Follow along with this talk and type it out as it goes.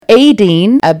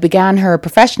Aideen began her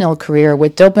professional career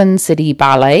with Dublin City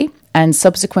Ballet and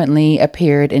subsequently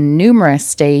appeared in numerous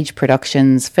stage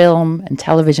productions, film and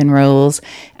television roles,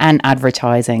 and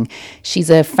advertising. She's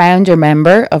a founder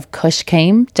member of Cush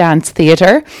Came Dance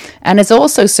Theatre and has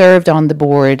also served on the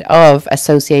board of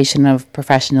Association of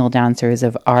Professional Dancers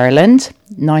of Ireland,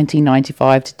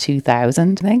 1995 to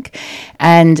 2000, I think,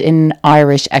 and in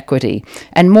Irish Equity.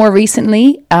 And more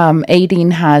recently,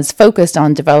 Aideen has focused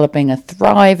on developing a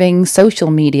thriving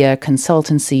social media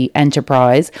consultancy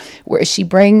enterprise where she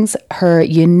brings her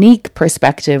unique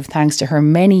perspective thanks to her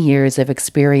many years of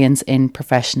experience in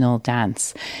professional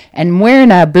dance. And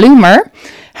Myrna Bloomer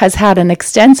has had an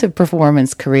extensive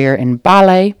performance career in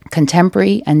ballet,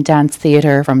 contemporary and dance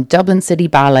theatre, from Dublin City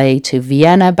Ballet to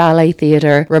Vienna Ballet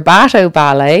Theatre, Rabato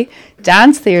Ballet,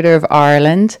 Dance Theatre of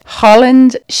Ireland,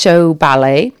 Holland Show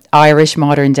Ballet, Irish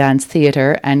Modern Dance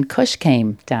Theatre, and Cush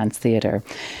Came Dance Theatre.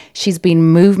 She's been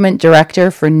movement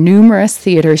director for numerous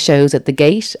theatre shows at the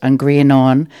Gate and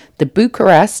Grianon, the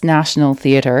Bucharest National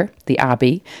Theatre, the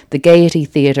Abbey, the Gaiety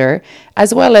Theatre,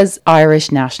 as well as Irish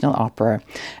National Opera,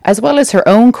 as well as her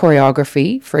own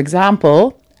choreography. For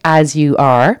example, As You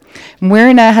Are,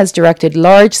 Myrna has directed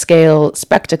large-scale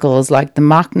spectacles like the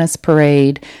Macnas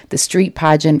Parade, the street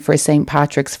pageant for St.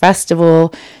 Patrick's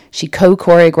Festival. She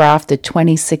co-choreographed the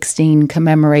 2016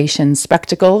 commemoration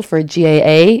spectacle for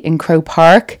GAA in Croke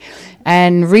Park,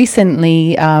 and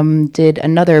recently did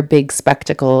another big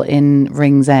spectacle in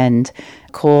Ringsend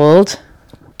called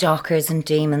Dockers and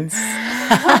Demons. The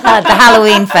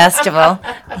Halloween festival.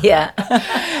 Yeah.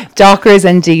 Dockers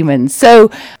and Demons.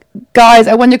 So, guys,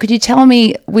 I wonder, could you tell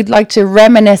me, we'd like to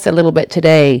reminisce a little bit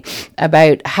today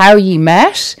about how you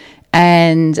met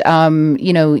and,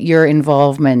 your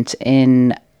involvement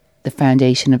in the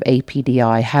foundation of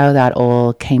APDI, how that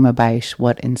all came about,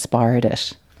 what inspired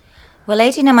it. Well,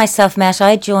 Aideen and myself met.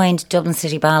 I joined Dublin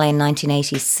City Ballet in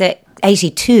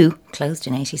 1982, closed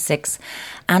in 86.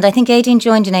 And I think Aideen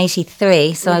joined in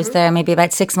 83, so I was there maybe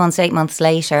about 8 months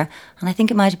later. And I think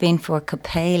it might have been for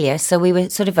Coppelia. So we were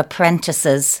sort of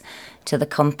apprentices to the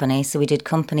company. So we did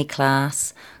company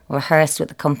class, rehearsed with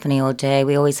the company all day.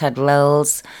 We always had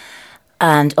roles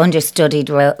and understudy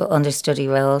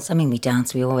roles. I mean, we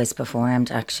danced, we always performed,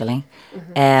 actually.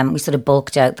 We sort of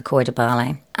bulked out the corps de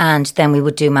ballet. And then we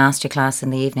would do masterclass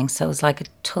in the evening. So it was like a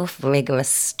tough,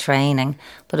 rigorous training.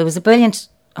 But it was a brilliant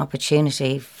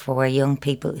opportunity for young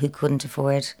people who couldn't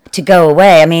afford to go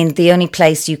away. I mean, the only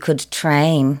place you could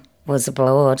train was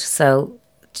abroad. So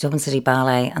Dublin City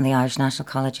Ballet and the Irish National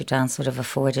College of Dance would have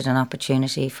afforded an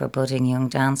opportunity for budding young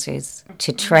dancers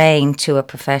to train to a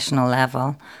professional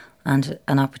level and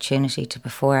an opportunity to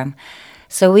perform.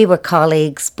 So we were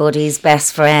colleagues, buddies,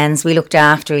 best friends. We looked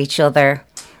after each other,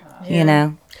 you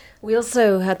know. We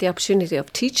also had the opportunity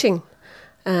of teaching.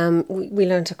 We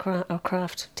learned our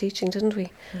craft teaching, didn't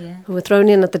we? Yeah. We were thrown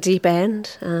in at the deep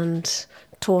end and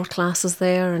taught classes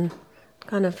there and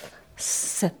kind of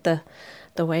set the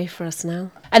way for us now.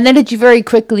 And then did you very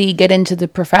quickly get into the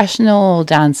professional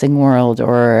dancing world,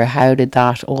 or how did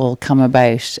that all come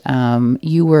about?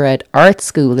 You were at art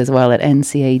school as well at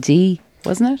NCAD,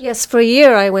 wasn't it? Yes, for a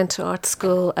year I went to art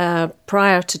school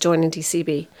prior to joining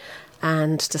DCB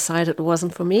and decided it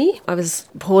wasn't for me. I was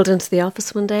pulled into the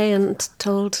office one day and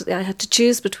told I had to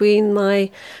choose between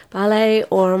my ballet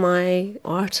or my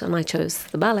art, and I chose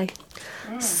the ballet.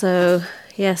 So,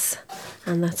 yes,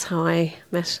 and that's how I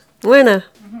met Myrna.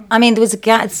 I mean, there was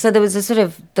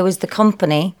the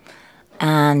company,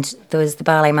 and there was the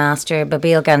ballet master,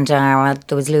 Babil Gandara,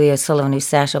 there was Louis O'Sullivan who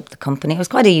set up the company. It was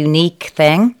quite a unique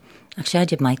thing. Actually, I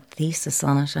did my thesis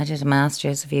on it. I did a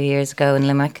master's a few years ago in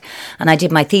Limerick, and I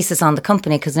did my thesis on the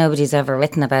company because nobody's ever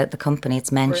written about the company.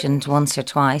 It's mentioned once or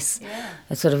twice. Yeah.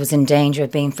 It sort of was in danger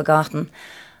of being forgotten.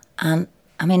 And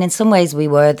I mean, in some ways we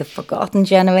were the forgotten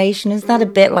generation. Is that a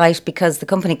bit right? Because the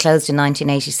company closed in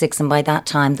 1986, and by that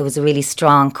time there was a really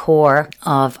strong core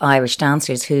of Irish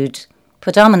dancers who'd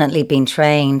predominantly been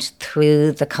trained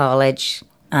through the college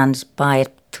and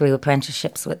through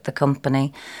apprenticeships with the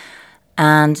company.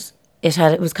 And it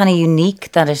was kind of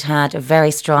unique that it had a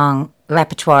very strong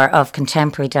repertoire of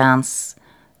contemporary dance,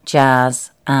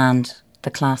 jazz, and the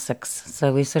classics.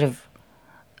 So we sort of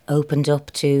opened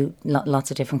up to lots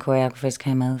of different choreographers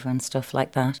came over and stuff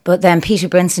like that. But then Peter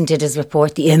Brinson did his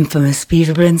report, the infamous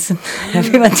Peter Brinson,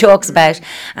 everyone talks about,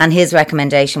 and his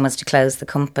recommendation was to close the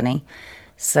company.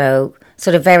 So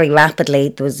sort of very rapidly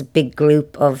there was a big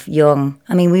group of young,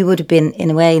 I mean, we would have been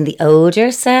in a way in the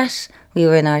older set We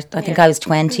were in our, I think I was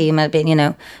 20, you might have been, you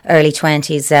know, early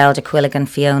 20s, Zelda Quilligan,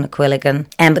 Fiona Quilligan.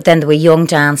 But then there were young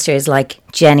dancers like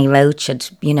Jenny Roach had,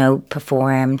 you know,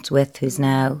 performed with, who's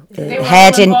now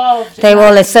head in. They were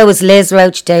all, so was Liz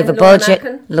Roach, David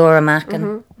Budget, Laura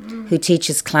Mackin, who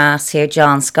teaches class here.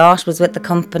 John Scott was with the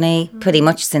company pretty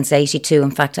much since 82.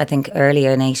 In fact, I think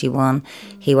earlier in 81,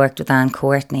 he worked with Anne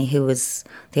Courtney, who was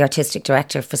the artistic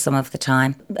director for some of the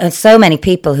time. And so many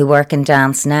people who work in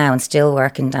dance now and still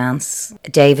work in dance.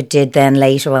 David did then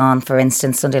later on, for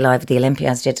instance, Sunday Live at the Olympia,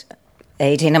 as did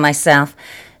Aideen and myself.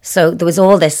 So there was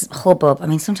all this hubbub. I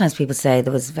mean, sometimes people say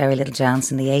there was very little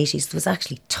dance in the 80s. There was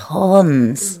actually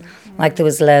tons. Like there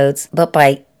was loads. But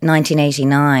by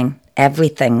 1989,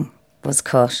 everything was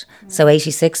cut. So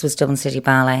 86 was Dublin City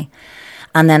Ballet.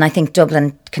 And then I think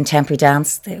Dublin Contemporary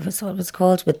Dance, it was what it was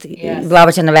called, with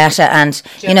Robert and Loretta and,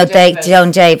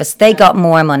 Joan Davis. They got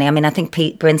more money. I mean, I think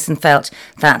Pete Brinson felt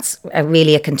that's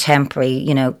really a contemporary,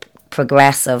 you know,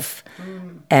 progressive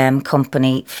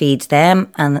company feeds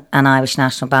them, and Irish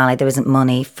National Ballet. There isn't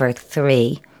money for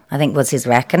three, I think was his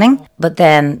reckoning. But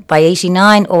then by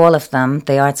 89, all of them,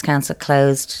 the Arts Council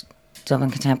closed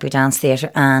Dublin Contemporary Dance Theatre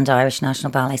and Irish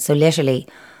National Ballet. So literally,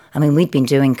 I mean, we'd been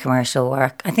doing commercial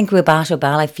work. I think Rubato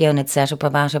Ballet, Fiona had set up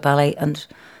Rubato Ballet, and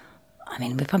I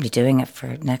mean, we're probably doing it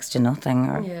for next to nothing.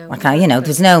 Or you know,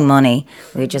 there's no money.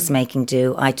 We were just making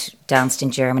do. I danced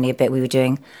in Germany a bit. We were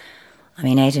doing, I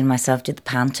mean, Aideen and myself did the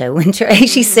Panto Winter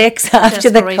 86 after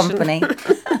the company.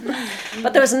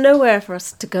 But there was nowhere for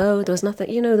us to go. There was nothing,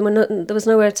 you know, there was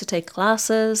nowhere to take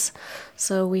classes.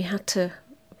 So we had to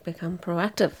become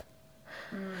proactive.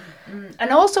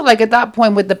 And also, like, at that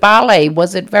point with the ballet,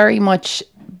 was it very much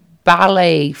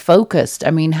ballet focused?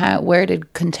 I mean, where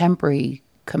did contemporary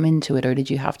come into it, or did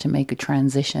you have to make a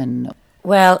transition?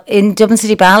 Well, in Dublin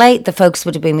City Ballet, the focus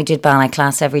would have been we did ballet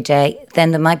class every day.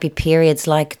 Then there might be periods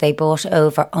like they brought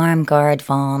over Armgard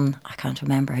Vaughan. I can't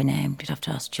remember her name. You'd have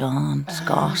to ask John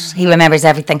Scott. He remembers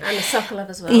everything. And the Sokolov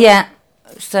as well. Yeah.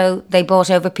 So they brought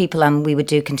over people and we would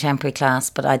do contemporary class,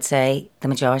 but I'd say the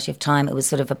majority of time it was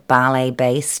sort of a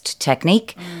ballet-based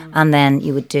technique. And then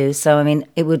you would do, so I mean,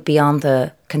 it would be on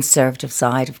the conservative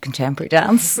side of contemporary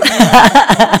dance.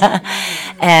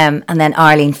 And then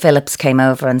Arlene Phillips came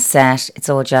over and set It's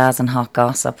All Jazz and Hot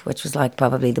Gossip, which was like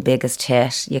probably the biggest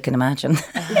hit you can imagine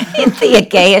in the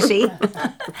gaiety.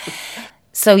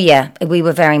 So yeah, we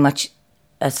were very much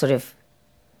a sort of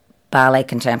ballet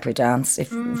contemporary dance,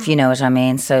 if you know what I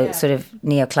mean. So sort of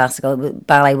neoclassical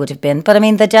ballet would have been. But I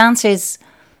mean, the dancers,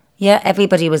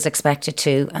 everybody was expected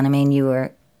to. And I mean, you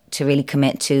were to really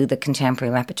commit to the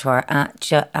contemporary repertoire.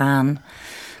 Anne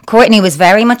Courtney was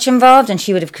very much involved, and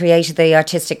she would have created the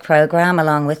artistic programme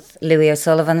along with Louis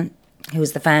O'Sullivan, who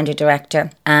was the founder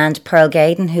director, and Pearl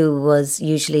Gaydon, who was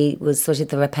sort of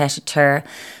the repetiteur,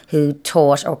 who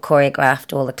taught or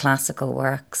choreographed all the classical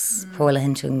works. Paula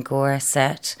Hinton Gore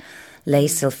set Les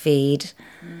Sylphides,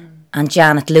 and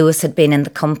Janet Lewis had been in the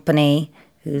company,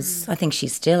 who's, I think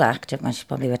she's still active, well, she's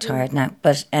probably retired now.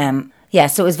 But so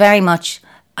it was very much,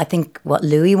 I think what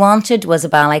Louis wanted was a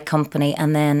ballet company,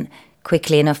 and then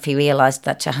quickly enough he realised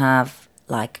that to have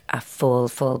like a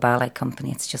full ballet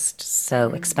company, it's just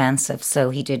so expensive. So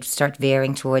he did start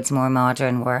veering towards more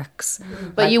modern works.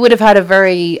 But you would have had a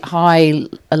very high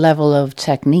level of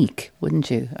technique, wouldn't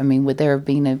you? I mean, would there have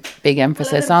been a big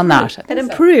emphasis on that? It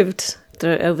improved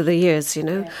over the years, you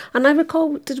know. Yeah. And I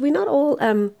recall, did we not all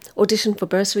audition for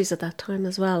bursaries at that time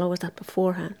as well, or was that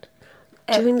beforehand?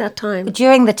 During that time?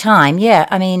 During the time, yeah.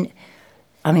 I mean,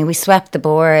 we swept the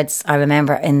boards. I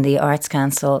remember in the Arts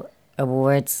Council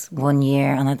Awards one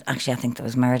year, and I think there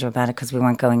was murder about it because we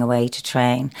weren't going away to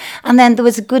train. And then there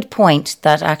was a good point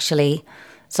that actually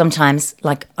sometimes,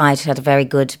 like, I'd had a very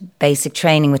good basic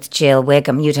training with Jill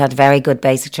Wiggum. You'd had very good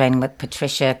basic training with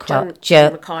Patricia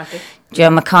Joe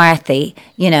McCarthy,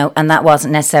 you know, and that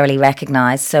wasn't necessarily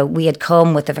recognised. So we had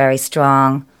come with a very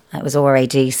strong, it was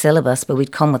RAD syllabus, but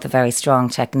we'd come with a very strong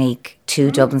technique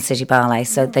to Dublin City Ballet,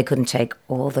 so they couldn't take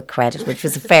all the credit, which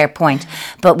was a fair point.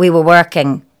 But we were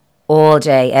working all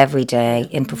day, every day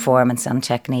in performance and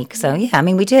technique. So, yeah, I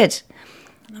mean, we did.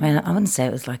 I mean, I wouldn't say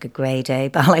it was like a grade A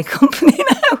ballet company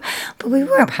now, but we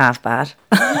weren't half bad.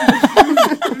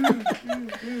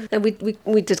 And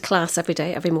we did class every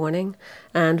day, every morning,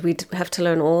 and we'd have to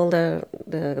learn all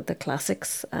the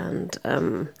classics and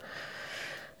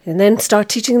then start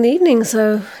teaching in the evening.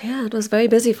 So, yeah, it was very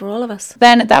busy for all of us.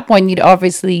 Then at that point, you'd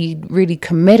obviously really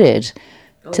committed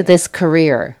to this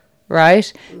career,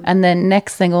 right? And then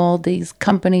next thing, all these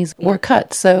companies were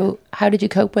cut. So how did you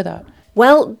cope with that?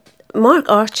 Well, Mark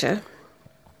Archer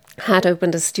had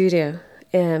opened a studio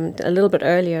a little bit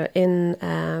earlier in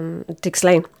Dix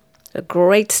Lane. a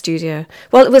great studio.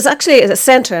 Well, it was actually a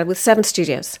centre with 7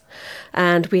 studios.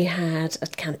 And we had a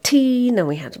canteen and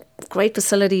we had great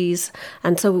facilities.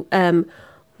 And so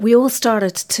we all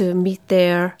started to meet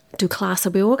there, do class.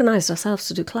 So we organised ourselves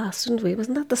to do class, didn't we?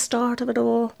 Wasn't that the start of it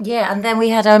all? Yeah, and then we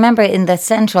had, I remember in the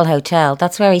Central Hotel,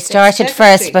 that's where he started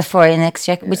first before in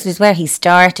Exchequer, which is where he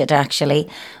started actually.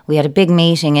 We had a big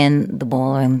meeting in the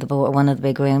ballroom, one of the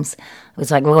big rooms. It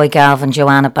was like Roy Galvin,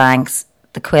 Joanna Banks,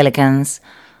 the Quilligans,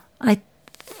 I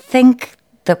think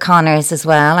the Connors as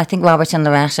well, I think Robert and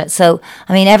Loretta. So,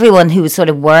 I mean, everyone who was sort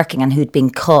of working and who'd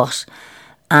been cut,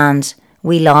 and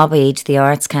we lobbied the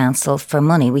Arts Council for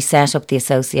money. We set up the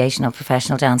Association of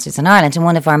Professional Dancers in Ireland, and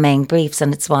one of our main briefs,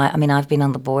 and it's why, I mean, I've been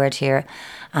on the board here,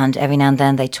 and every now and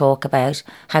then they talk about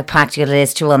how practical it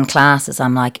is to run classes.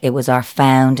 I'm like, it was our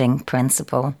founding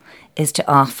principle, is to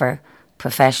offer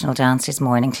professional dancers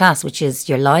morning class, which is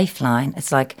your lifeline.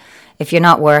 It's like, if you're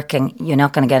not working, you're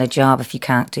not going to get a job if you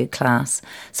can't do class.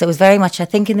 So it was very much, I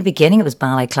think in the beginning it was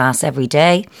ballet class every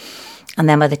day. And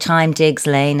then by the time Diggs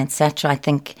Lane, etc., I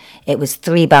think it was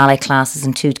 3 ballet classes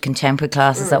and 2 contemporary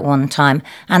classes at one time.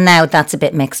 And now that's a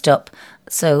bit mixed up.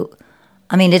 So,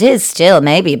 I mean, it is still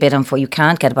maybe a bit unfair. You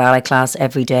can't get a ballet class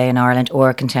every day in Ireland or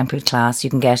a contemporary class. You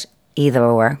can get either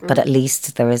or, but at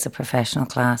least there is a professional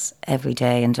class every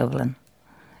day in Dublin,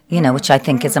 you know, which I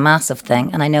think is a massive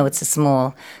thing. And I know it's a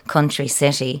small country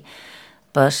city,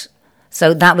 but...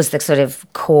 So that was the sort of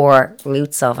core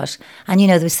roots of it. And, you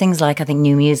know, there was things like, I think,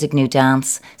 new music, new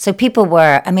dance. So people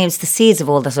were, I mean, it was the seeds of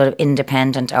all the sort of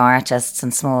independent artists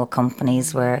and small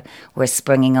companies were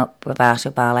springing up with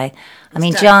Bato Ballet. I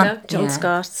mean, John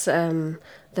Scott's,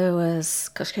 there was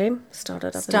Cushcame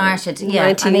started up in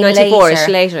 1994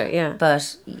 later, yeah.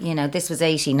 But, you know, this was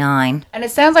 89. And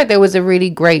it sounds like there was a really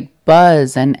great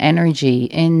buzz and energy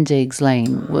in Diggs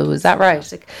Lane. Was that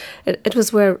right? It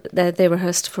was where they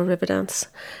rehearsed for Riverdance.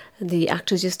 The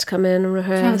actors used to come in and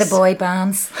rehearse. Remember the boy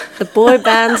bands? The boy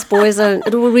bands, Boyzone.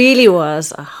 It really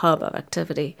was a hub of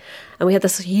activity. And we had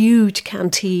this huge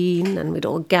canteen and we'd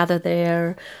all gather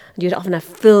there. And you'd often have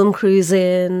film crews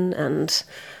in and...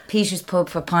 Peter's Pub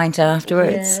for a pint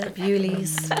afterwards. Yeah,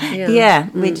 Bewley's. Yeah.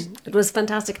 It was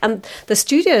fantastic. And the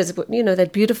studios, you know, they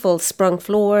had beautiful sprung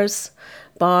floors,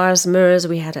 bars, mirrors.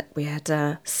 We had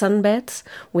sunbeds.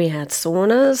 We had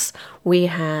saunas. We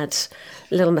had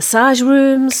little massage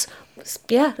rooms.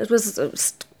 Yeah, it was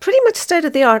pretty much state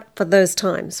of the art for those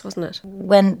times, wasn't it?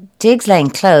 When Diggs Lane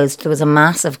closed, there was a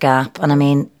massive gap. And I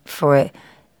mean, for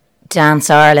Dance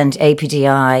Ireland,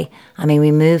 APDI, I mean,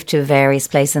 we moved to various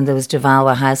places and there was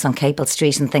Devalwa House on Capel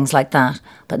Street and things like that,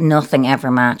 but nothing ever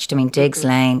matched. I mean, Diggs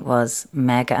Lane was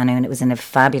mega, and I mean, it was in a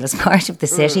fabulous part of the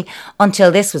city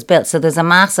until this was built. So there's a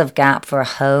massive gap for a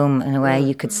home, in a way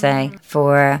you could say,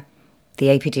 for the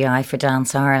APDI, for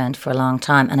Dance Ireland for a long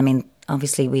time. And I mean,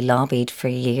 obviously we lobbied for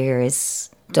years,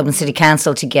 Dublin City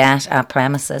Council, to get our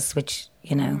premises, which,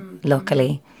 you know,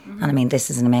 luckily... And I mean, this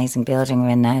is an amazing building we're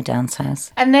in now, Dance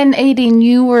House. And then, Aideen,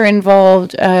 you were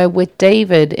involved with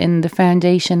David in the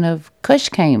foundation of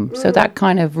Cushcame. So that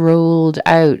kind of rolled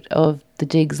out of the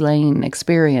Diggs Lane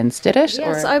experience, did it?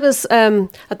 Yes, I was,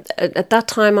 at that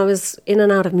time, I was in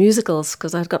and out of musicals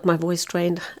because I'd got my voice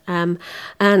trained.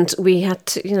 And we had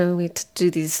to, you know, we had to do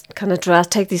these kind of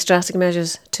take these drastic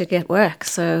measures to get work.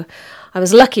 So I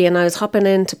was lucky and I was hopping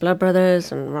into Blood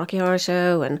Brothers and Rocky Horror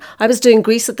Show, and I was doing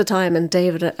Grease at the time, and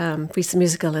David, Grease the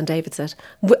musical, and David said,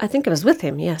 I think I was with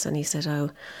him, yes, and he said,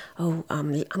 I'm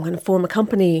going to form a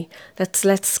company,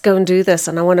 let's go and do this,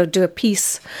 and I want to do a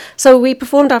piece. So we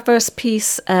performed our first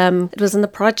piece, it was in the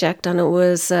project, and it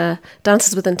was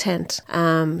Dances with Intent,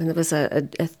 and it was a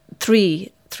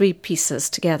three pieces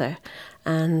together.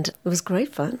 And it was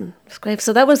great fun. It was great.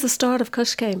 So that was the start of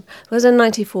Cushcame. It was in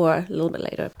 94, a little bit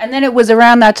later. And then it was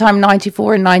around that time,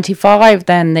 94 and 95,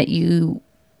 then that you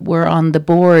were on the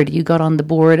board. You got on the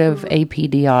board of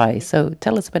APDI. So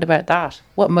tell us a bit about that.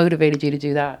 What motivated you to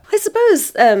do that? I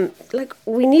suppose,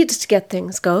 we needed to get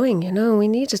things going, you know. We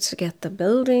needed to get the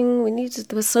building.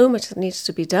 There was so much that needed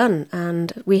to be done.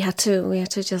 And we had to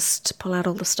just pull out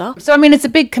all the stops. So, I mean, it's a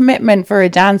big commitment for a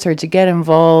dancer to get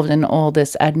involved in all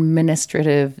this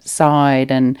administrative side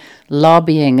and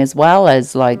lobbying, as well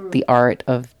as, like, the art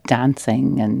of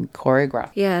dancing and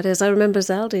choreography. Yeah, it is. I remember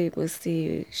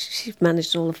Zaldi she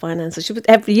managed all the finances. She was,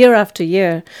 every year after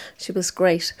year, she was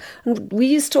great. And we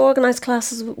used to organise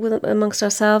classes amongst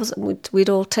ourselves. We'd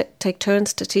all take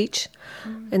turns to teach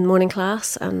in morning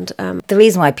class. And the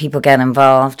reason why people get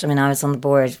involved, I mean, I was on the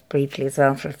board briefly as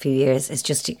well for a few years, is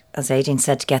just, as Aideen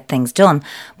said, to get things done,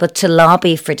 but to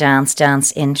lobby for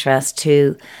dance interest,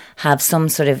 to have some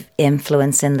sort of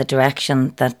influence in the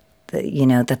direction that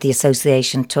that the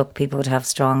association took, people would have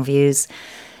strong views,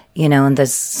 and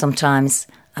there's sometimes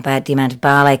about the amount of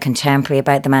ballet contemporary,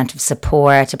 about the amount of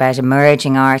support, about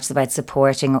emerging arts, about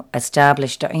supporting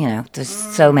established, there's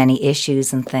so many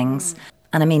issues and things.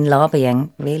 And I mean,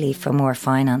 lobbying really for more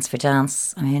finance for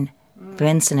dance. I mean,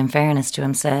 Brinson, in fairness to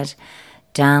him, said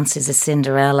dance is a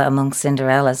Cinderella among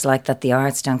Cinderellas, like that the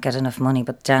arts don't get enough money,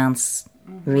 but dance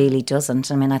really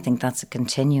doesn't. I mean, I think that's a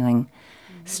continuing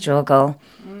struggle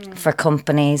for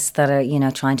companies that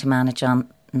are, trying to manage on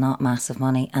not massive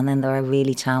money, and then there are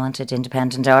really talented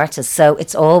independent artists, so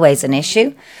it's always an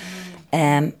issue.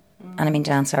 And I mean,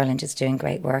 Dance Ireland is doing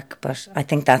great work, but I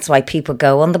think that's why people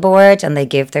go on the board and they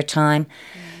give their time,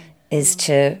 is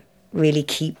to really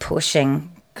keep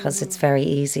pushing, because it's very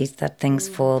easy that things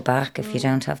fall back if you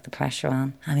don't have the pressure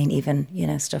on. I mean,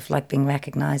 even stuff like being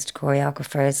recognised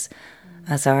choreographers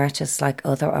as artists, like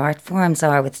other art forms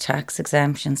are, with tax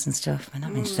exemptions and stuff. I mean,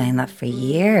 I've been saying that for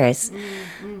years.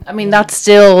 I mean, that's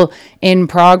still in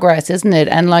progress, isn't it?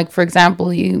 And like, for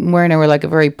example, you, Myrna, were like a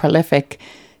very prolific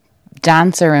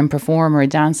dancer and performer,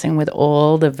 dancing with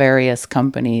all the various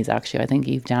companies. Actually, I think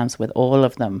you've danced with all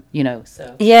of them,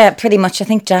 so. Yeah, pretty much. I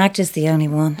think Dagd is the only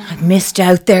one I've missed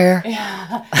out there.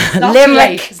 Yeah.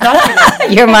 Limerick.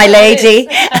 You're my lady.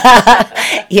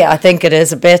 Yeah, I think it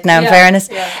is a bit now, in fairness.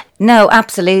 Yeah. No,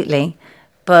 absolutely.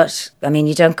 But, I mean,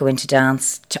 you don't go into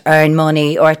dance to earn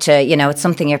money or to, it's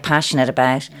something you're passionate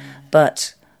about.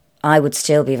 But I would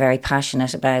still be very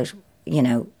passionate about,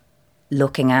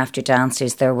 looking after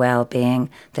dancers, their well-being.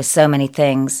 There's so many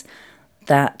things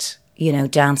that,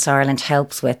 Dance Ireland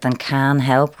helps with and can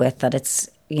help with, that it's,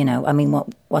 I mean,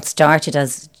 what started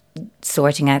as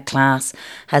sorting out class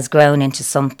has grown into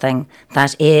something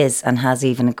that is and has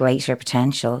even a greater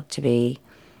potential to be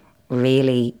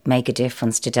really make a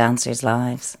difference to dancers'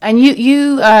 lives. And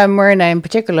you Myrna, in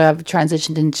particular, have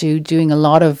transitioned into doing a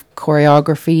lot of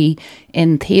choreography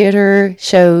in theatre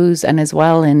shows and as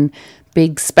well in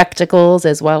big spectacles,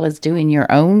 as well as doing your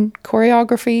own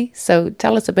choreography. So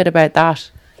tell us a bit about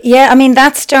that. Yeah, I mean,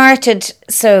 that started,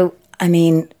 so, I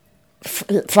mean,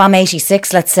 from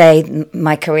 86, let's say,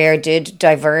 my career did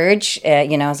diverge.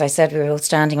 As I said, we were all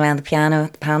standing around the piano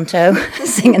at the Panto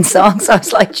singing songs. I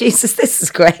was like, Jesus, this is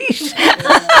great.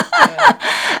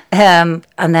 And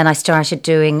then I started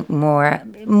doing more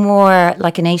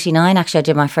like in 89, actually, I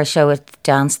did my first show with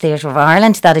Dance Theatre of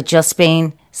Ireland that had just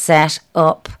been set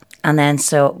up. And then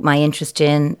so my interest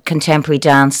in contemporary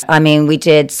dance, I mean, we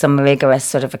did some rigorous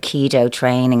sort of Aikido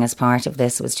training as part of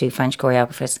this. It was 2 French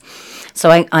choreographers. So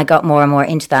I got more and more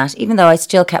into that, even though I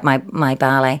still kept my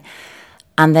ballet.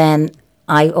 And then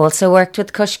I also worked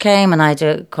with Cush Came, and I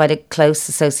had quite a close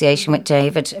association with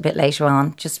David a bit later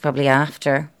on, just probably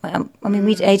after. I mean,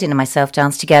 we Aidan and myself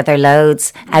danced together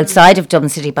loads outside of Dublin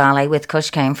City Ballet with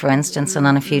Cush Came, for instance, and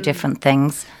on a few different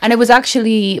things. And it was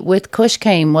actually with Cush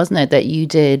Came, wasn't it, that you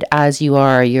did As You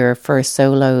Are, your first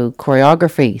solo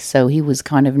choreography? So he was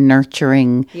kind of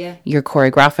nurturing your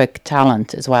choreographic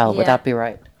talent as well. Yeah. Would that be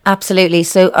right? Absolutely.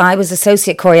 So I was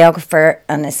associate choreographer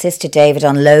and assisted David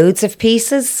on loads of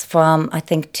pieces from, I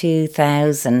think,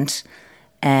 2000.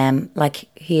 Like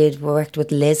he had worked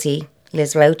with Liz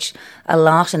Roach a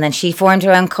lot, and then she formed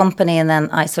her own company, and then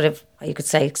I sort of, you could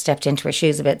say, stepped into her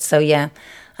shoes a bit. So yeah,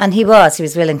 and he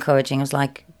was really encouraging. It was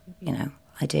like,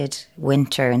 I did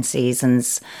Winter and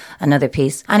Seasons, another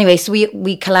piece. Anyway, so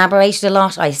we collaborated a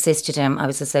lot. I assisted him. I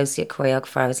was associate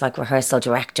choreographer. I was like rehearsal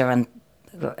director and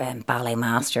ballet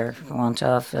master, for want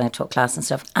of, and I taught class and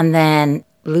stuff. And then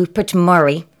Rupert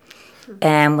Murray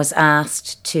was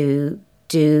asked to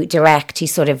direct. He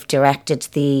sort of directed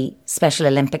the Special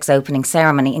Olympics opening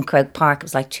ceremony in Croke Park. It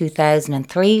was like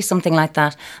 2003, something like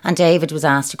that. And David was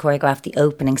asked to choreograph the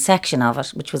opening section of it,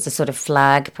 which was a sort of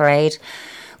flag parade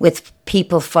with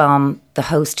people from the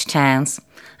host towns.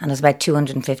 And there was about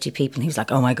 250 people. And he was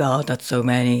like, oh my God, that's so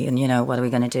many. And, what are we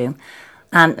going to do?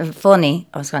 And funny,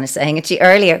 I was kind of saying it to you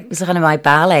earlier, it was kind of my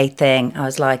ballet thing. I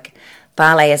was like,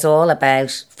 ballet is all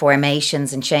about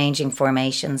formations and changing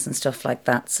formations and stuff like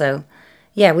that. So,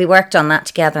 yeah, we worked on that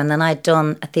together. And then I'd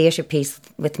done a theatre piece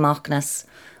with Macnas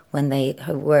when they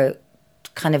were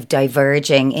kind of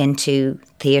diverging into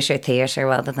theatre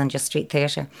rather than just street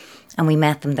theatre. And we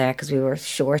met them there because we were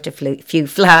short a few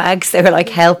flags. They were like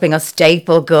helping us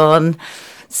staple gun.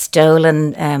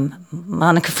 Stolen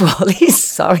Monica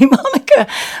Frawley's,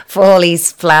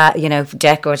 Frawley's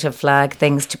decorative flag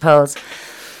things to pose.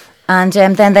 And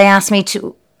then they asked me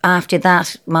to, after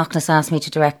that, Macnas asked me to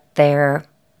direct their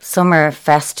summer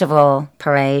festival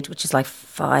parade, which is like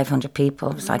 500 people.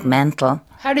 It was like mental.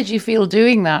 How did you feel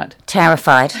doing that?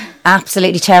 Terrified,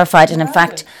 absolutely terrified. And in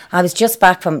fact, I was just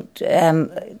back from,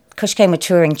 Kush came with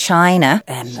touring China.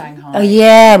 Shanghai. Oh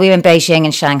yeah, we were in Beijing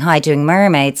and Shanghai doing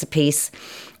Mermaids a piece.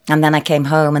 And then I came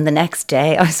home, and the next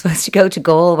day I was supposed to go to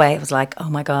Galway. I was like, oh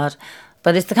my God.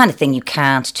 But it's the kind of thing you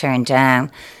can't turn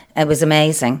down. It was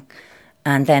amazing.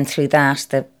 And then through that,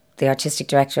 the artistic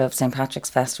director of St.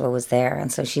 Patrick's Festival was there.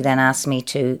 And so she then asked me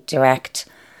to direct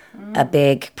a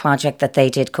big project that they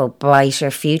did called Brighter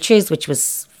Futures, which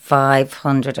was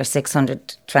 500 or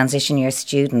 600 transition year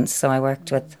students. So I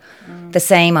worked with the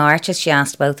same artist. She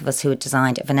asked both of us who had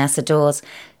designed it, Vanessa Dawes,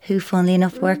 who, funnily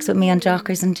enough, works with me on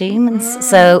Dockers and Demons.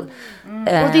 So,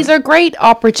 well, these are great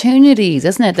opportunities,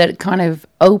 isn't it? That kind of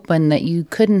open that you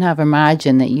couldn't have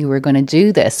imagined that you were going to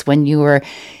do this when you were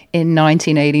in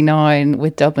 1989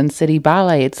 with Dublin City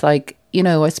Ballet. It's like, you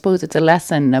know, I suppose it's a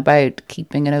lesson about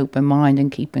keeping an open mind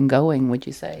and keeping going, would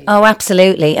you say? Oh,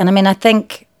 absolutely. And I mean, I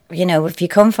think, you know, if you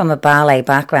come from a ballet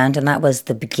background and that was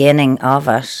the beginning of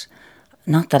it,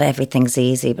 not that everything's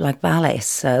easy, but like ballet is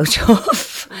so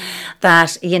tough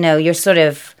that, you know, you're sort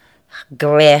of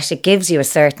grit. It gives you a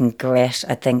certain grit,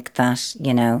 I think, that,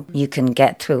 you know, you can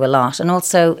get through a lot. And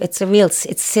also it's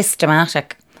it's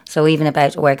systematic. So even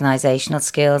about organisational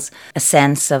skills, a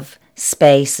sense of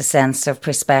space, a sense of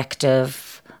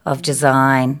perspective, of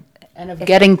design. And of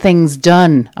getting things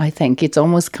done, I think. It's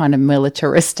almost kind of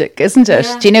militaristic, isn't it?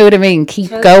 Yeah. Do you know what I mean? Keep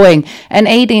going. And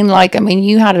Aideen, like, I mean,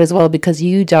 you had it as well because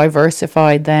you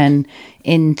diversified then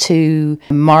into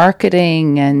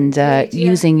marketing and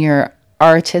using your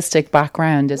artistic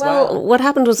background as well. Well, what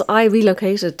happened was I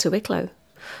relocated to Wicklow.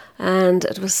 And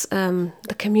it was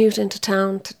the commute into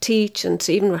town to teach and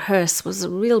to even rehearse was a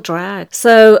real drag.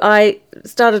 So I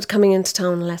started coming into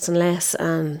town less and less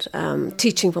and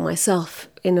teaching for myself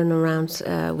in and around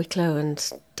Wicklow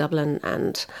and Dublin.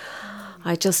 And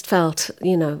I just felt,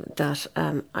 you know, that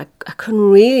I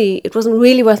couldn't really, it wasn't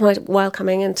really worth my while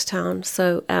coming into town.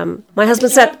 So my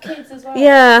husband said, kids as well?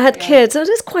 Yeah, I had kids. So it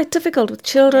is quite difficult with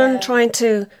children trying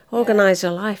to organise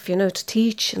your life, you know, to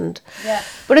teach and... Yeah.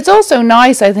 But it's also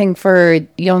nice, I think, for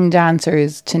young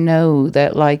dancers to know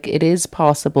that, like, it is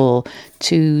possible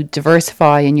to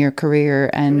diversify in your career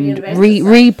and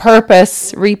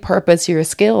repurpose your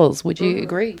skills. Would you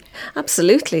agree?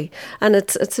 Absolutely. And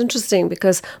it's interesting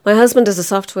because my husband is a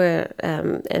software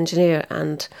engineer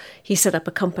and he set up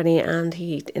a company and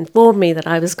he informed me that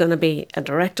I was going to be a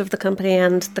director of the company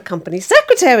and the company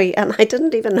secretary, and I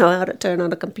didn't even know how to turn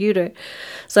on a computer.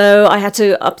 So I had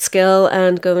to upskill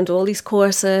and go into all these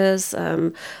courses,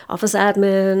 office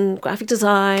admin, graphic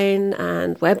design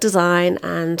and web design,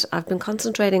 and I've been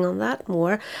concentrating on that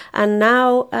more. And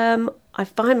now I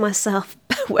find myself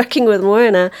working with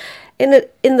Moirna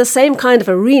in the same kind of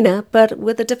arena, but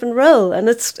with a different role, and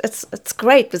it's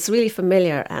great. It's really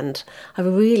familiar, and I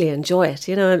really enjoy it.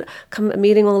 You know, and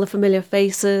meeting all the familiar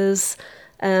faces.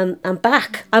 I'm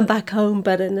back home,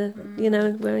 but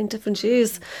wearing different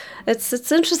shoes.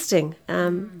 It's interesting.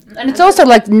 And it's also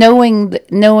like knowing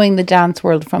the dance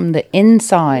world from the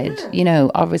inside. Yeah. You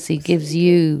know, obviously gives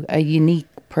you a unique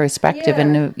perspective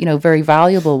and a very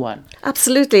valuable one.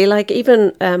 Absolutely. Like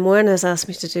even Moirna's asked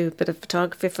me to do a bit of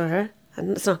photography for her,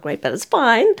 and it's not great, but it's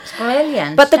fine. It's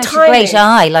brilliant. But she's a great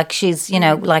eye. Like she's,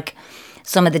 like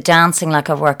some of the dancing, like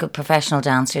I've worked with professional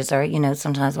dancers or,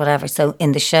 sometimes whatever. So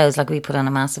in the shows, like we put on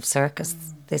a massive circus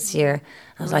this year.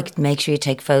 I was like, make sure you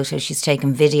take photos. She's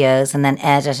taken videos and then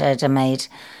edited and made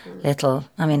little...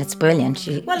 I mean, it's brilliant.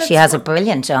 She has a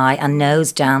brilliant eye and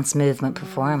knows dance, movement,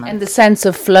 performance. And the sense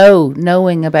of flow,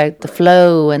 knowing about the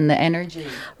flow and the energy.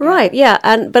 Right, yeah.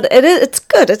 But it's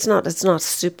good. It's not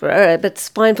super... But it's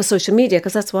fine for social media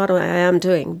because that's what I am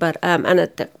doing. But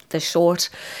the short,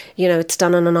 it's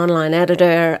done on an online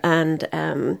editor and...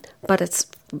 but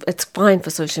it's fine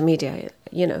for social media,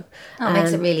 It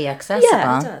makes it really accessible.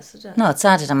 Yeah, it does. No, it's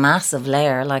added a massive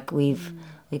layer. Like we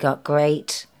got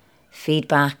great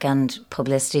feedback and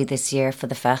publicity this year for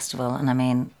the festival, and I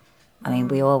mean,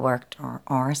 we all worked our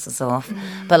arses off.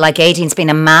 But like Aideen's been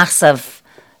a massive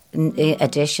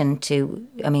addition to.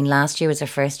 I mean, last year was our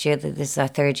first year. This is our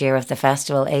third year of the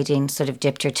festival. Aideen sort of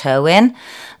dipped her toe in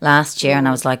last year, and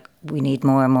I was like, we need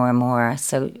more and more and more.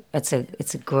 So it's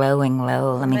a growing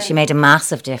role. I mean, she made a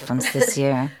massive difference this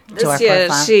year to our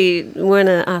profile.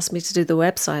 Moirna asked me to do the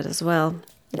website as well.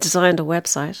 Designed a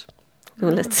website.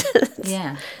 Well,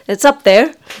 it's up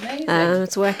there.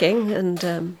 It's working,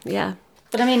 and yeah.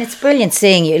 But I mean, it's brilliant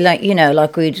seeing you. Like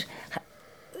like we'd.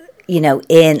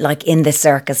 in the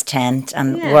circus tent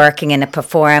and working in a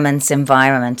performance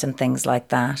environment and things like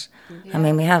that.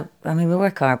 Yeah. We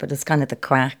work hard, but it's kind of the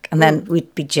crack. And then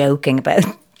we'd be joking about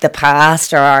the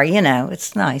past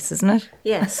it's nice, isn't it?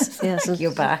 Yes.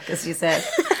 You're back, as you said.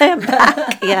 I'm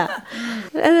back, yeah.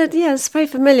 And it's very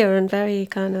familiar and very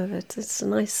kind of, it's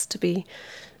nice to be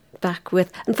back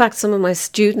with. In fact, some of my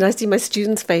students, I see my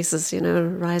students' faces,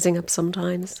 rising up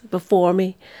sometimes before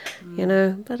me,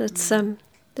 but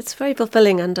it's very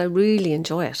fulfilling and I really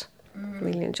enjoy it.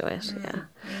 Yeah.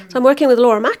 So I'm working with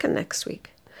Laura Mackin next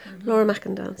week. Laura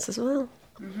Mackin dance as well.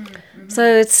 So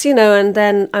it's, and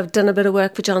then I've done a bit of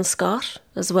work for John Scott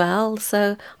as well.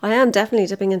 So I am definitely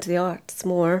dipping into the arts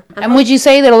more. And would you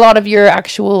say that a lot of your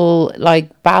actual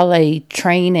ballet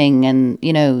training and,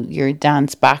 your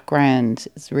dance background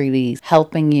is really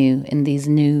helping you in these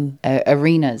new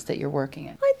arenas that you're working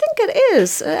in? I think it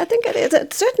is.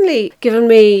 It's certainly given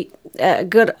me I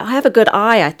have a good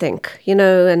eye, I think,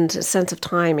 and a sense of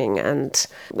timing and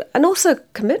also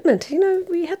commitment.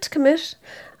 We had to commit.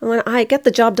 And when I get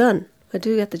the job done, I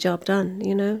do get the job done,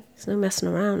 There's no messing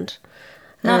around.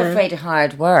 Not afraid of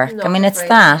hard work. It's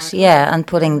that, and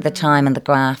putting the time and the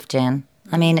graft in.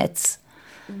 It's...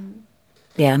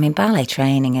 Yeah, ballet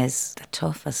training is the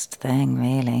toughest thing,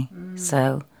 really.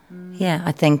 So,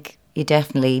 I think you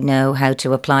definitely know how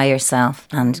to apply yourself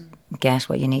and get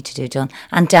what you need to do done.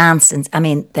 And dance,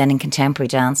 then in contemporary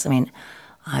dance,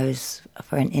 I was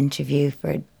for an interview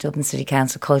for Dublin City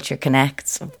Council Culture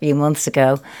Connects a few months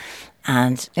ago,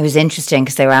 and it was interesting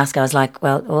because they were asking, I was like,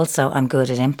 well, also I'm good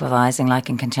at improvising. Like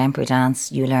in contemporary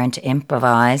dance, you learn to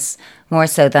improvise more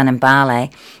so than in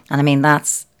ballet. And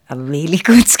that's a really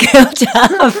good skill to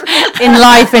have in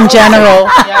life in general.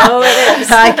 Oh, it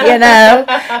is.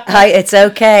 It's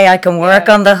okay. I can work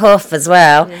on the hoof as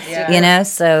well,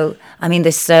 So,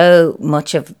 there's so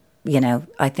much of,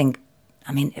 I think,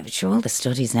 sure, all the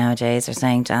studies nowadays are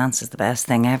saying dance is the best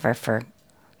thing ever for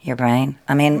your brain.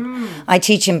 I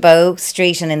teach in Bow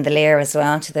Street and in the Lear as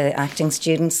well to the acting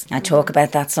students. I talk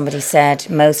about that. Somebody said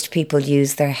most people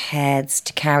use their heads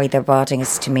to carry their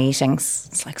bodies to meetings.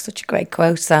 It's like such a great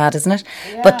quote, sad, isn't it?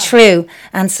 Yeah. But true.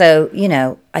 And so,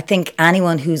 I think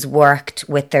anyone who's worked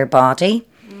with their body,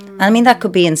 that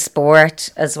could be in sport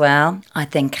as well, I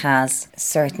think has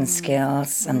certain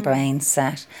skills and brain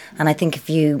set. And I think if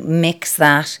you mix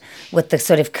that with the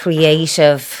sort of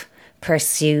creative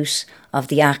pursuit of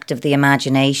the act of the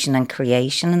imagination and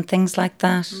creation and things like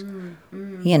that,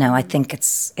 I think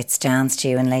it's dance to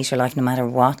you in later life no matter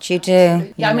what you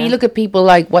do. Yeah, look at people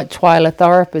like what Twyla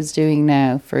Thorpe is doing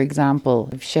now, for example,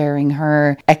 of sharing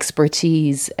her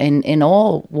expertise in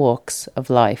all walks of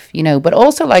life, but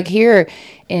also like here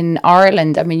in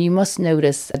Ireland, you must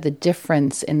notice the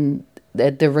difference in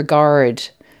the regard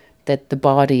that the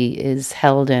body is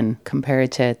held in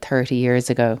compared to 30 years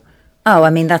ago. Oh,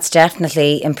 that's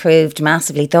definitely improved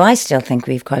massively, though I still think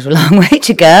we've quite a long way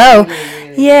to go.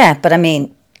 Really? Yeah, but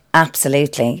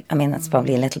absolutely. That's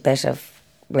probably a little bit of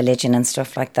religion and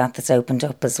stuff like that that's opened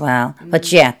up as well.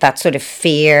 But yeah, that sort of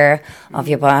fear of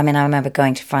your body. I remember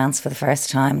going to France for the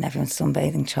first time and everyone's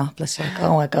sunbathing topless. Like,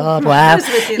 oh my God, wow.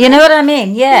 You know what I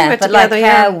mean? Yeah, but together,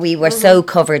 how we were so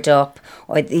covered up.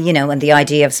 Or, and the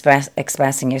idea of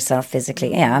expressing yourself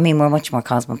physically. Yeah, we're much more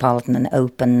cosmopolitan and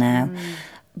open now.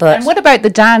 But and what about the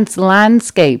dance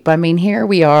landscape? Here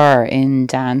we are in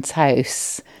Dance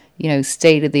House,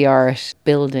 state-of-the-art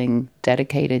building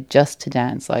dedicated just to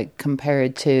dance,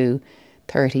 compared to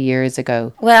 30 years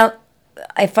ago. Well,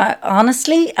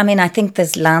 honestly, I think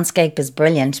this landscape is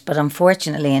brilliant, but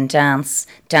unfortunately in dance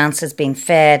has been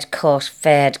fed, cut.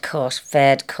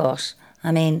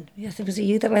 Was it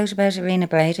you that wrote about Irina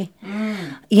Brady?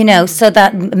 So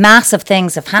that massive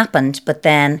things have happened, but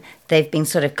then they've been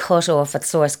sort of cut off at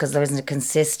source because there isn't a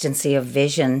consistency of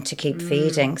vision to keep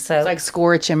feeding. So it's like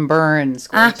scorch and burn.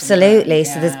 Absolutely.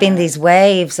 Yeah. So there's been these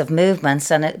waves of movements,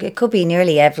 and it could be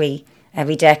nearly every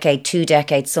decade, 2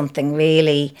 decades, something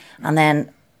really, and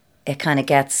then it kind of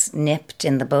gets nipped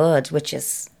in the bud, which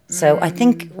is... So I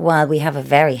think while we have a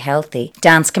very healthy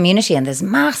dance community and there's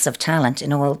massive talent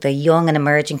in all the young and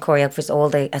emerging choreographers, all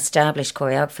the established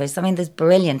choreographers, there's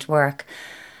brilliant work.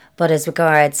 But as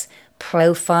regards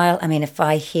profile, if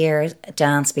I hear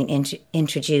dance being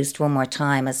introduced one more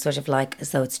time as sort of like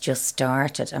as though it's just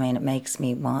started, it makes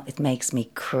me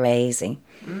crazy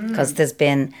because there's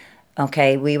been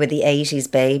okay, we were the 80s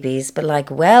babies, but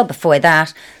like well before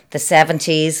that, the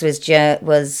 70s was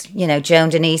Joan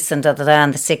Denise and and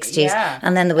the 60s,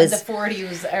 and then there was the 40s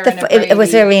was Irina Brady. It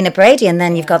was Irina Brady, and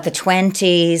then you've got the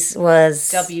 20s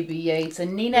was W.B. Yeats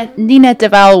and Nina de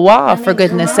Valois, for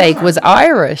goodness sake, was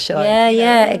Irish.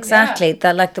 Exactly. Yeah.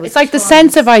 That like there was it's like the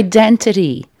sense of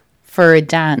identity for a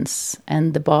dance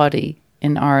and the body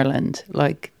in Ireland.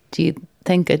 Like, do you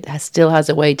think it still has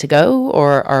a way to go,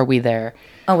 or are we there?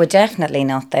 Oh, we're definitely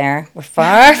not there. We're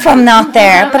far from not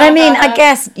there. But I mean, I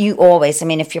guess you always,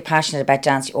 if you're passionate about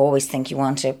dance, you always think you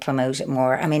want to promote it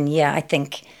more. I mean, I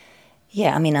think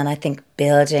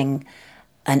building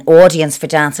an audience for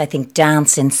dance, I think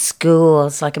dance in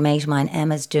schools, like a mate of mine,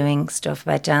 Emma's doing stuff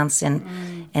about dance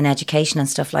in education and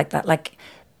stuff like that. Like,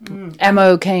 Emma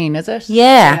O'Kane, is it?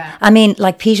 Yeah. I mean,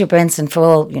 like Peter Brinson, for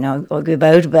all, I argue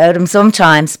about him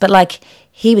sometimes, but like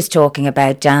he was talking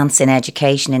about dance in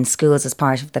education in schools as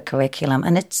part of the curriculum.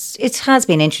 And it has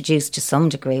been introduced to some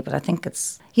degree, but I think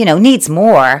it's, needs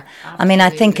more. Absolutely. I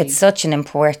think it's such an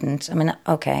important,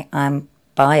 okay, I'm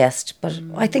biased, but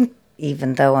I think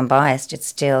even though I'm biased, it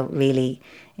still really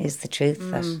is the truth.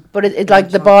 But it like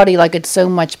the body, like it's so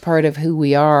much part of who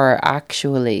we are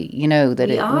actually, that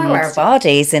we are our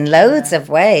bodies in loads of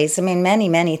ways. Many,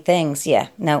 many things. Yeah,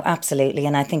 no, absolutely.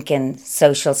 And I think in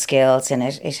social skills, in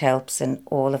it helps in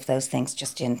all of those things,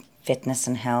 just in fitness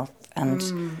and health and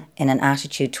in an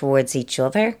attitude towards each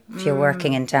other. If you're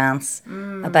working in dance,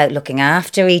 about looking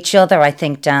after each other, I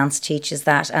think dance teaches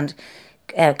that, and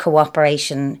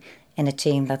cooperation in a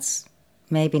team that's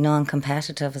maybe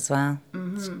non-competitive as well.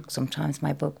 Sometimes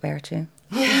my bugbear too.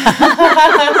 And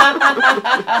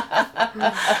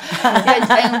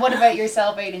what about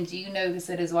yourself, Aidan? Do you notice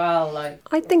it as well? Like,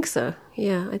 I think so.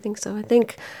 Yeah, I think so. I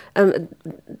think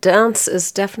dance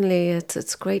is definitely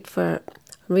it's great for.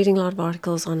 I'm reading a lot of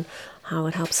articles on how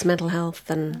it helps mental health,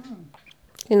 and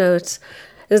there's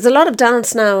a lot of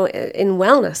dance now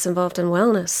involved in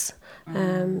wellness.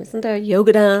 Isn't there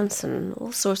yoga dance and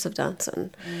all sorts of dance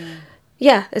and.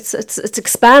 Yeah, it's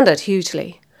expanded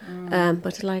hugely,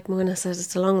 but like Mona says,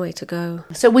 it's a long way to go.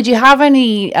 So would you have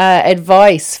any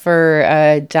advice for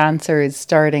dancers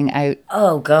starting out?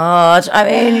 Oh, God.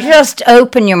 Just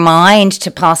open your mind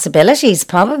to possibilities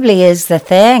probably is the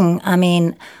thing.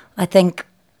 I think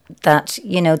that,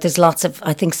 there's lots of,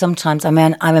 I think sometimes, I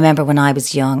remember when I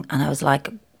was young and I was like,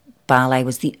 ballet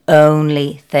was the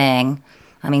only thing.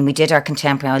 We did our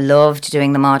contemporary. I loved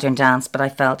doing the modern dance, but I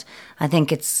think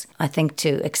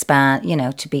to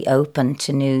expand, to be open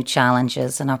to new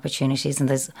challenges and opportunities, and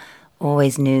there's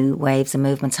always new waves and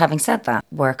movements. Having said that,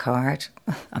 work hard.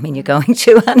 You're going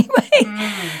to anyway.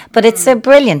 But it's a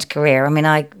brilliant career.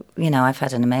 I've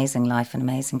had an amazing life, an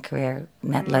amazing career,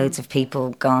 met loads of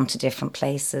people, gone to different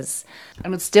places.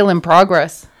 And it's still in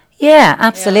progress. Yeah,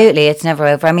 absolutely. Yeah. It's never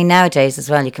over. Nowadays as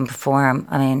well, you can perform.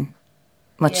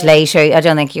 Much later. I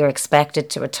don't think you're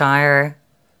expected to retire.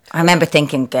 I remember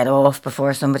thinking, get off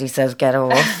before somebody says get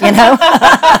off, And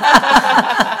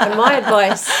my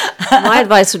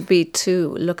advice would be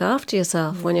to look after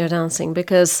yourself when you're dancing,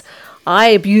 because I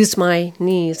abused my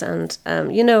knees and, I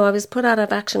was put out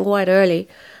of action quite early.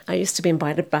 I used to be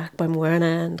invited back by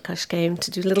Muirna and Cashcame to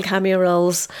do little cameo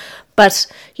roles. But,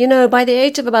 by the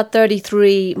age of about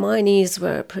 33, my knees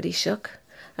were pretty shook.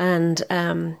 And,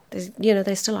 I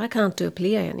can't do a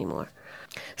plie anymore.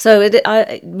 So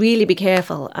I really be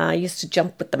careful. I used to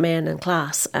jump with the men in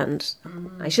class, and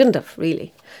I shouldn't have,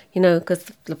 really.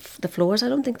 Because the floors, I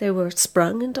don't think they were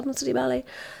sprung in Dublin City Ballet.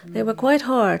 They were quite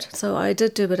hard, so I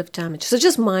did do a bit of damage. So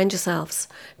just mind yourselves.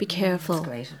 Be careful. That's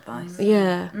great advice.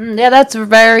 Yeah. That's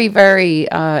very, very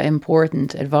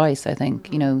important advice, I think,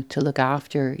 to look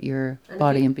after your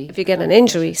body and be. If you get an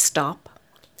injury, stop.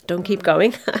 Don't keep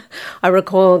going. I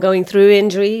recall going through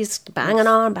injuries, banging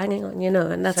on,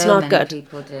 and that's not good.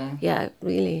 People do. Yeah,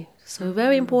 really. So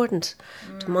very important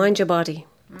to mind your body.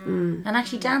 And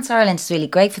actually, Dance Ireland is really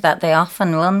great for that. They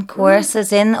often run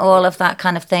courses in all of that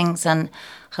kind of things, and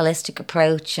holistic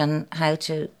approach, and how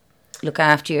to look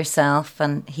after yourself,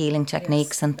 and healing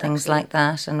techniques and things like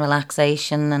that, and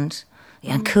relaxation and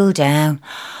cool down.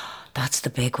 That's the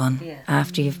big one. Yeah.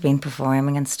 After you've been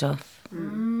performing and stuff.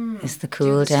 Is the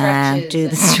cool down, do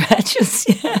the stretches.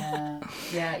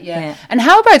 Yeah. And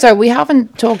how about, we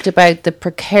haven't talked about the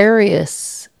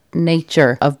precarious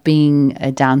nature of being a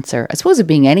dancer. I suppose of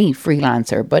being any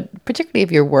freelancer, but particularly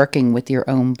if you're working with your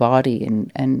own body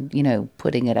and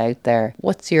putting it out there.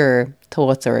 What's your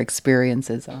thoughts or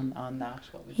experiences on that?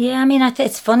 Yeah,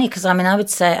 it's funny because I would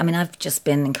say, I've just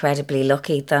been incredibly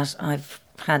lucky that I've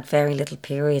had very little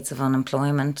periods of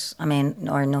unemployment.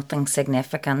 Or nothing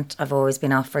significant. I've always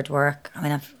been offered work.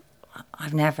 I've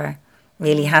I've never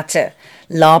really had to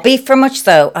lobby for much,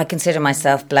 though. I consider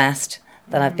myself blessed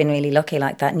that I've been really lucky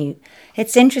like that. And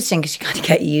it's interesting because you kind of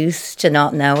get used to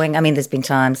not knowing. I mean, there's been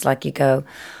times like you go,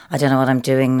 I don't know what I'm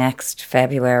doing next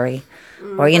February.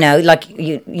 Or, like,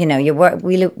 you work,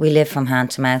 we live from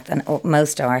hand to mouth, and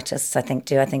most artists, I think,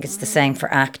 do. I think it's the same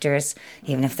for actors,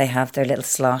 even if they have their little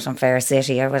slot on Fair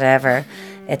City or whatever,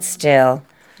 it's still...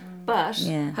 But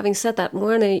having said that,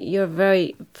 Muirna, you're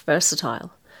very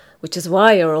versatile, which is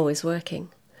why you're always working.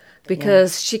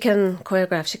 Because she can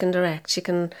choreograph, she can direct, she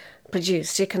can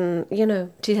produce, she can,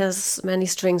 she has many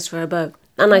strings to her bow.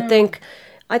 And I think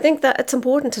that it's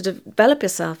important to develop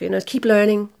yourself, keep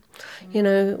learning.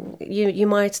 You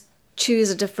might choose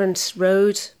a different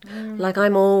road. Like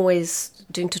I'm always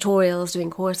doing tutorials, doing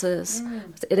courses.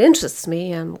 It interests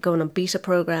me. I'm going on beta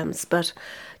programs, but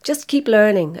just keep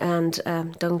learning and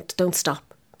don't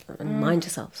stop and mind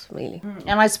yourselves, really.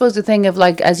 And I suppose the thing of,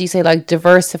 like, as you say, like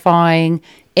diversifying,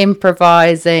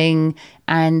 improvising,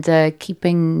 and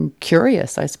keeping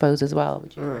curious, I suppose, as well.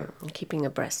 Keeping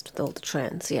abreast with all the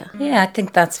trends, yeah. Yeah, I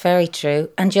think that's very true.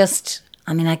 And just...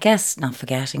 I mean, I guess not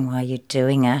forgetting why you're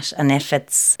doing it, and if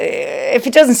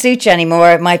it doesn't suit you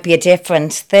anymore, it might be a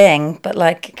different thing. But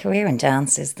like a career in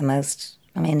dance is the most.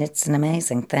 I mean, it's an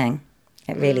amazing thing.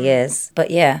 It really is. But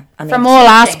yeah, I mean, from all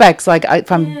aspects, like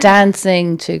from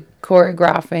dancing to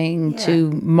choreographing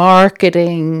to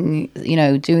marketing,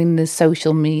 doing the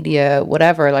social media,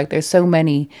 whatever. Like, there's so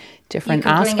many different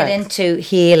aspects. Bring it into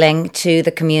healing, to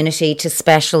the community, to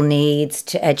special needs,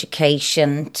 to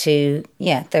education, to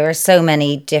there are so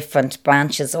many different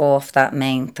branches off that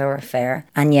main thoroughfare.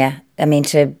 And I mean,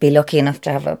 to be lucky enough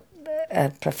to have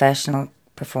a professional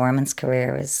performance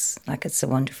career is like, it's a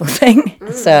wonderful thing.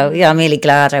 So I'm really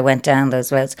glad I went down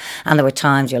those roads. And there were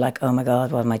times you're like, oh my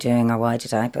God, what am I doing, or why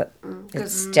did I? But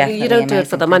it's definitely you don't do it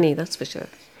for the money, that's for sure.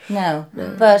 No.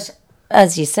 But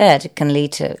as you said, it can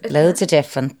lead to loads of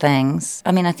different things.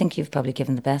 I mean, I think you've probably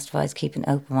given the best advice: keep an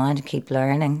open mind and keep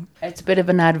learning. It's a bit of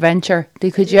an adventure.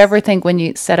 Could you ever think, when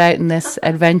you set out in this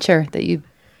adventure, that you'd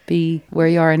be where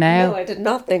you are now? No, I did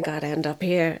not think I'd end up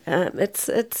here.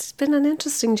 It's been an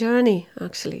interesting journey,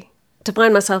 actually, to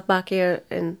find myself back here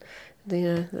in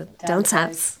the dance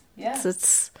house. Yeah.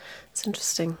 It's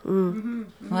interesting.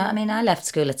 Well, I mean, I left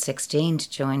school at 16 to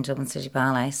join Dublin City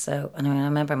Ballet. So, I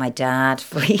remember my dad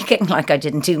freaking like I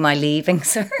didn't do my leaving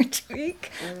cert week.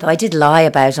 Though I did lie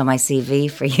about on my CV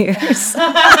for years.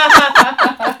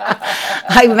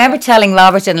 I remember telling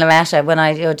Robert and Loretta when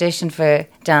I auditioned for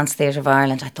Dance Theatre of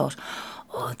Ireland, I thought,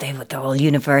 they're all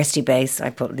university based. I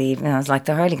put leave, and I was like,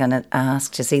 they're hardly going to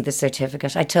ask to see the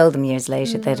certificate. I told them years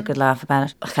later. They had a good laugh about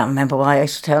it. I can't remember why I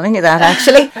was telling you that,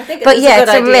 actually. But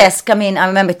it's a risk. I mean, I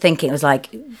remember thinking it was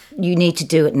like, you need to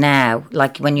do it now.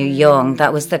 Like when you're young,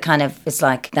 that was the kind of, it's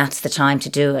like, that's the time to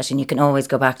do it. And you can always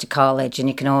go back to college, and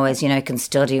you can always, you can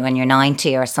study when you're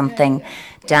 90 or something.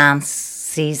 Dance,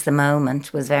 seize the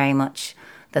moment was very much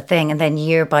the thing. And then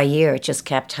year by year it just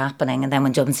kept happening. And then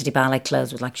when Dublin City Ballet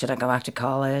closed, it was like, should I go back to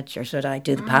college or should I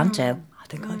do the panto? I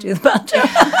think I'll do the panto.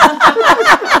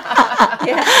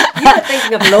 You were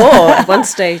thinking of law at one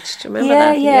stage. Do you remember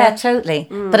that? Yeah, totally.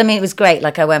 But I mean, it was great.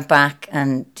 Like, I went back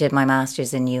and did my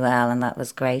master's in UL, and that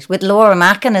was great. With Laura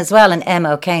Mackin as well, and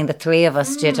Emma O'Kane, the three of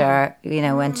us did our,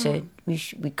 went to, we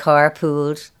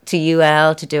carpooled to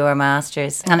UL to do our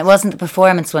masters. And it wasn't the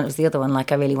performance one, it was the other one.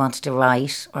 Like, I really wanted to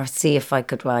write or see if I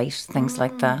could write, things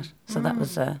like that. So that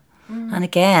was and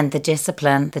again, the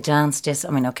discipline, the dance I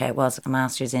mean, okay, it was a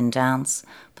master's in dance,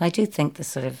 but I do think the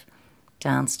sort of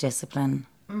dance discipline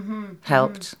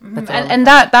helped. And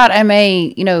that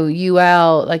MA,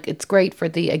 UL, like, it's great for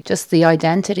just the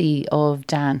identity of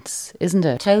dance, isn't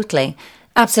it? Totally.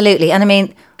 Absolutely. And I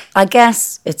mean, I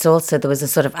guess it's also, there was a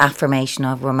sort of affirmation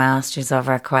of we're masters of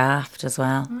our craft as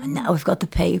well. And now we've got the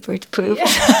paper to prove it.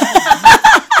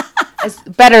 It's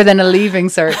better than a leaving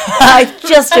cert.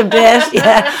 Just a bit,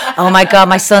 yeah. Oh my God,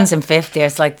 my son's in fifth year.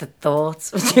 It's like the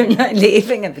thoughts of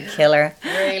leaving and the killer.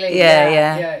 Really?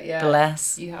 Yeah.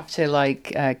 Bless. You have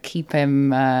to keep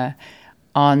him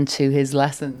on to his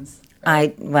lessons.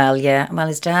 Well,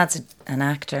 his dad's an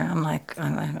actor. I'm like,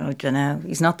 I don't know.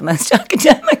 He's not the most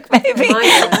academic, maybe.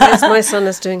 My son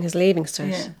is doing his leaving cert.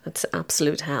 Yeah. It's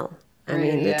absolute hell. I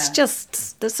mean, it's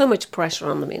just, there's so much pressure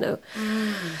on them,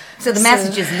 So the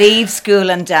message is leave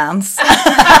school and dance. No,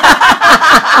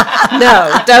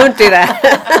 don't do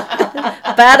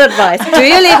that. Bad advice. Do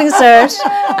your leaving cert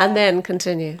and then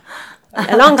continue.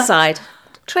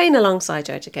 Train alongside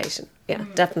your education. Yeah,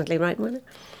 definitely right, Mona.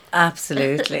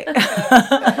 Absolutely.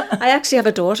 I actually have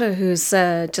a daughter who's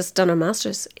just done her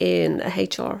master's in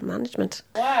HR management.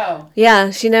 Wow.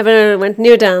 Yeah, she never went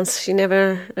near dance. She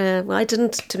never. I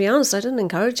didn't. To be honest, I didn't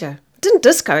encourage her. Didn't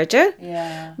discourage her.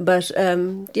 Yeah. But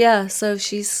so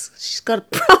she's got a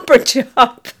proper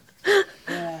job.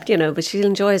 Yeah. But she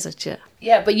enjoys it. Yeah.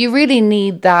 Yeah, but you really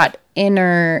need that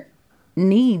inner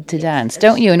need to dance,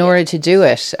 don't you, in order to do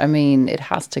it? I mean, it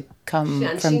has to come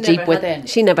from deep within.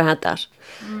 She never had that.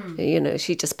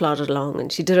 She just plodded along,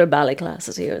 and she did her ballet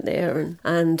classes here and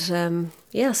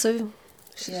there, so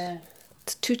she's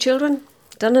 2 children,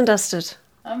 done and dusted.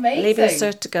 Amazing. Leaving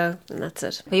cert to go, and that's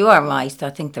it. But you are right. I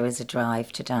think there is a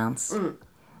drive to dance.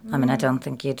 I mean, I don't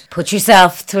think you'd put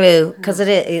yourself through, because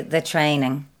the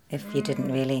training, if you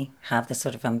didn't really have the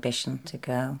sort of ambition to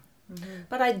go.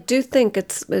 But I do think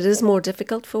it is more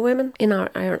difficult for women in our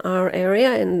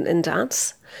area in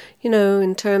dance,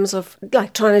 in terms of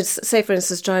like trying to say, for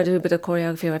instance, try to do a bit of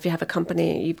choreography. Or if you have a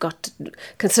company, you've got to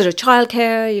consider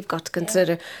childcare, you've got to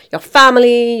consider your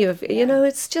family.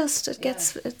 It's just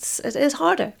it is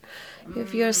harder.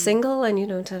 If you're single and you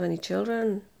don't have any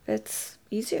children, it's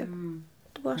easier.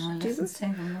 What do you think?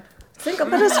 Single,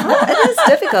 but it's hard. It is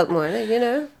difficult more,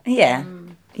 Yeah,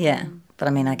 yeah. But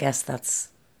I mean, I guess that's.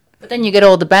 But then you get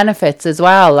all the benefits as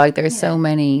well. Like there's so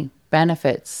many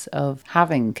benefits of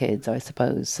having kids, I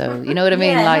suppose. So you know what I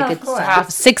mean? It's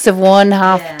half 6 of one,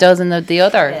 half dozen of the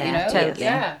other. Totally.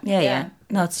 Yeah.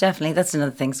 No, it's definitely, that's another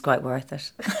thing's quite worth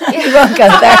it. You won't go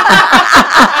there.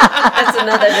 That's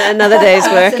another day's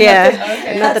work.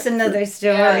 That's another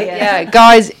story. Yeah,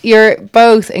 guys, you're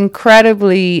both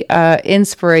incredibly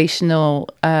inspirational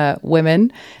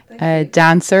women.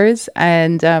 Dancers,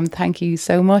 and thank you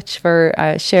so much for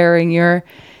sharing your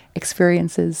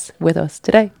experiences with us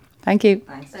today. Thank you.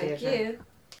 Thanks, Thank you.